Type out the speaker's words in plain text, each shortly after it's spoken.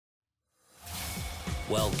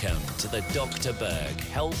Welcome to the Dr. Berg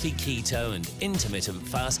Healthy Keto and Intermittent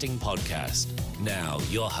Fasting Podcast. Now,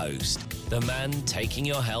 your host, the man taking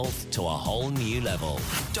your health to a whole new level,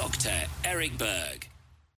 Dr. Eric Berg.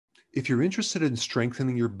 If you're interested in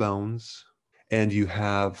strengthening your bones and you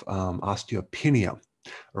have osteopenia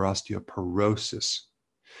or osteoporosis,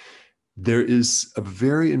 there is a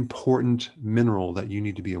very important mineral that you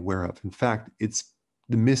need to be aware of. In fact, it's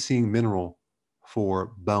the missing mineral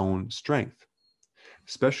for bone strength,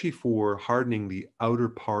 especially for hardening the outer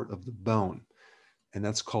part of the bone, and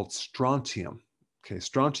that's called strontium. Okay,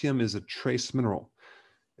 strontium is a trace mineral.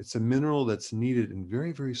 It's a mineral that's needed in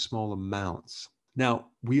very, very small amounts. Now,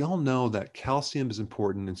 we all know that calcium is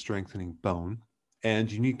important in strengthening bone,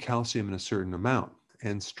 and you need calcium in a certain amount.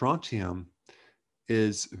 And strontium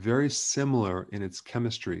is very similar in its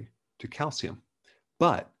chemistry to calcium,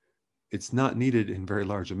 but it's not needed in very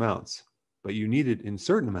large amounts, but you need it in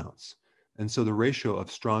certain amounts. And so the ratio of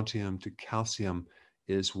strontium to calcium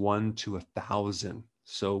is 1 to 1,000.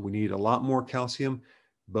 So we need a lot more calcium,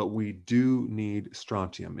 but we do need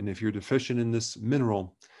strontium. And if you're deficient in this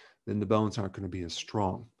mineral, then the bones aren't going to be as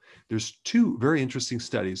strong. There's two very interesting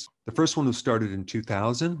studies. The first one was started in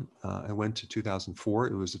 2000. I went to 2004.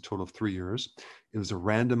 It was a total of 3 years. It was a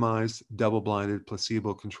randomized, double-blinded,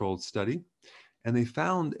 placebo-controlled study. And they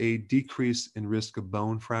found a decrease in risk of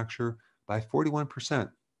bone fracture by 41%.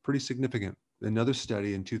 Pretty significant. Another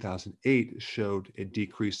study in 2008 showed a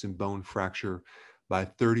decrease in bone fracture by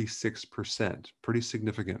 36%. Pretty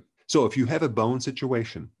significant. So if you have a bone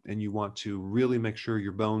situation and you want to really make sure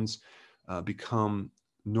your bones become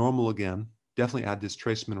normal again, definitely add this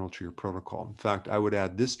trace mineral to your protocol. In fact, I would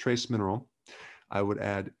add this trace mineral. I would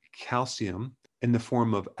add calcium in the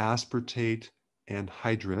form of aspartate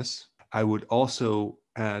anhydrous. I would also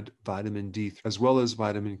add vitamin D as well as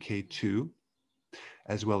vitamin K2,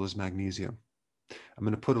 as well as magnesium. I'm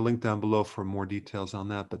going to put a link down below for more details on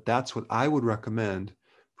that, but that's what I would recommend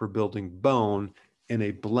for building bone in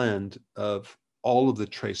a blend of all of the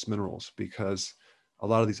trace minerals, because a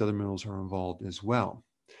lot of these other minerals are involved as well.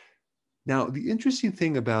 Now, the interesting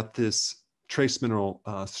thing about this trace mineral,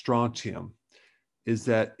 strontium, is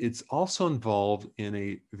that it's also involved in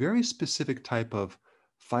a very specific type of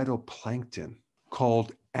phytoplankton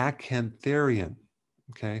called acantharian.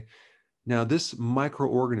 Okay. Now, this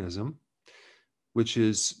microorganism, which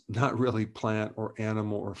is not really plant or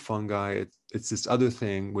animal or fungi, it's this other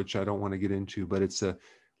thing, which I don't want to get into, but it's a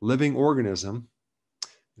living organism,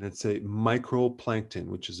 and it's a microplankton,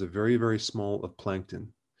 which is a very, very small of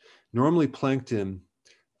plankton. Normally, plankton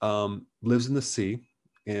lives in the sea,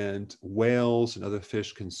 and whales and other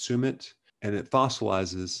fish consume it, and it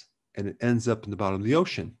fossilizes, and it ends up in the bottom of the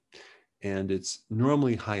ocean. And it's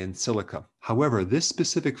normally high in silica. However, this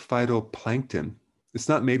specific phytoplankton, it's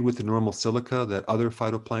not made with the normal silica that other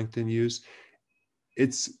phytoplankton use.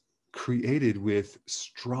 It's created with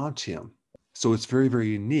strontium. So it's very, very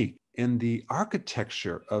unique. And the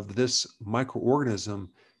architecture of this microorganism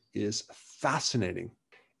is fascinating.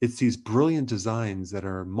 It's these brilliant designs that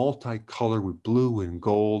are multicolored with blue and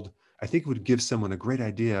gold. I think it would give someone a great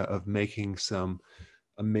idea of making some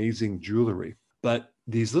amazing jewelry. But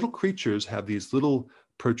these little creatures have these little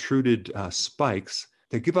protruded spikes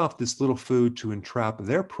that give off this little food to entrap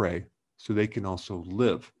their prey so they can also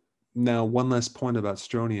live. Now, one last point about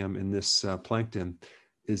strontium in this plankton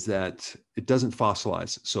is that it doesn't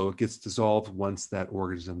fossilize. So it gets dissolved once that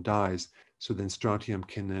organism dies. So then strontium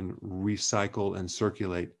can then recycle and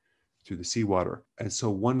circulate through the seawater. And so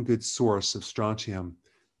one good source of strontium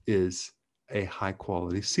is a high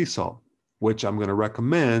quality sea salt, which I'm going to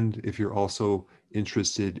recommend if you're also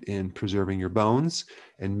interested in preserving your bones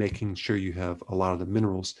and making sure you have a lot of the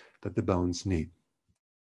minerals that the bones need.